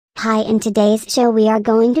Hi, in today's show we are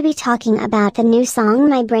going to be talking about the new song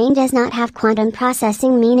My Brain Does Not Have Quantum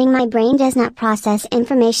Processing, meaning my brain does not process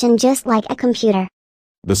information just like a computer.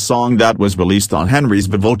 The song that was released on Henry's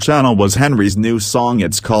Vevo channel was Henry's new song.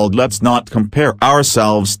 It's called Let's Not Compare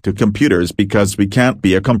Ourselves to Computers Because We Can't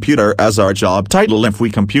Be a Computer as our job title. If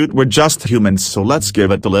we compute, we're just humans, so let's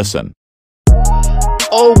give it a listen.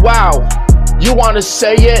 Oh wow, you wanna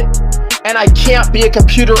say it? And I can't be a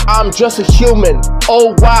computer, I'm just a human.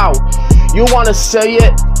 Oh wow, you wanna say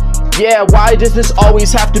it? Yeah, why does this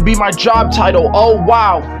always have to be my job title? Oh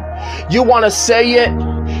wow, you wanna say it?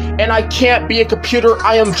 And I can't be a computer,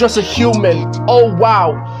 I am just a human. Oh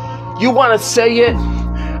wow, you wanna say it?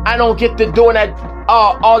 I don't get to doing that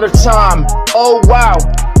all the time. Oh wow,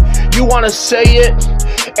 you wanna say it?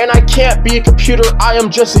 And I can't be a computer, I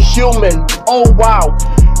am just a human. Oh wow,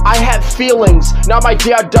 I have feelings, now my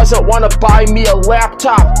dad doesn't want to buy me a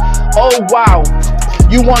laptop. Oh wow,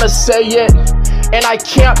 you want to say it? And I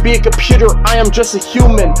can't be a computer, I am just a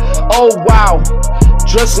human. Oh wow,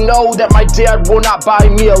 just know that my dad will not buy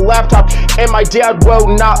me a laptop, and my dad will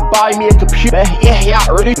not buy me a computer.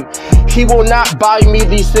 He will not buy me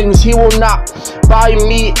these things, he will not buy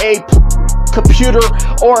me a computer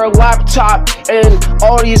or a laptop, and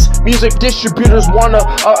all these music distributors want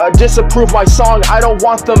to disapprove my song. I don't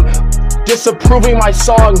want them disapproving my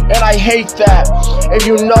song, and I hate that. If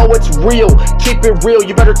you know it's real, keep it real,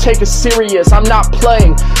 you better take it serious, I'm not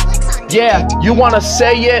playing. Yeah, you want to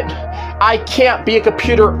say it? I can't be a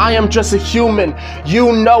computer, I am just a human,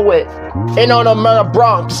 you know it. And I'm in the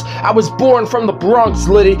Bronx, I was born from the Bronx,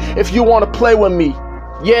 Liddy, if you want to play with me.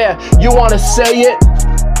 Yeah, you want to say it?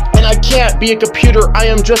 And I can't be a computer, I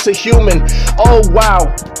am just a human. Oh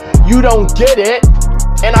wow, you don't get it?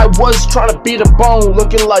 And I was trying to beat a bone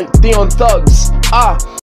looking like Theon Thugs.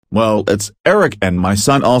 Well, it's Eric, and my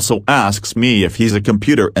son also asks me if he's a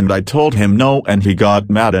computer, and I told him no, and he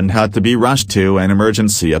got mad and had to be rushed to an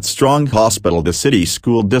emergency at Strong Hospital. The city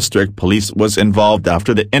school district police was involved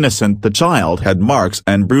after the child had marks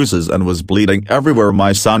and bruises and was bleeding everywhere.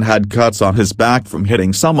 My son had cuts on his back from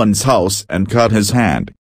hitting someone's house and cut his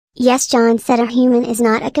hand. Yes, John said a human is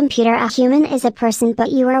not a computer, a human is a person.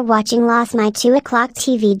 But you are watching Lost My 2 O'Clock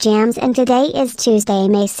TV Jams, and today is Tuesday,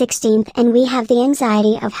 May 16th, and we have the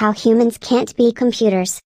anxiety of how humans can't be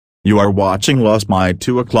computers. You are watching Lost My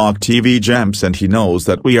 2 O'Clock TV Jams, and he knows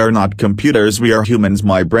that we are not computers, we are humans.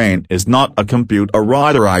 My brain is not a computer. Or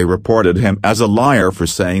rather, I reported him as a liar for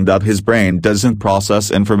saying that his brain doesn't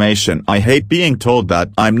process information. I hate being told that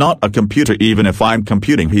I'm not a computer even if I'm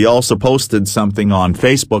computing. He also posted something on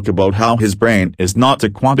Facebook about how his brain is not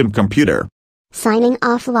a quantum computer. Signing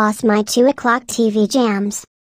off, Lost My 2 O'Clock TV Jams.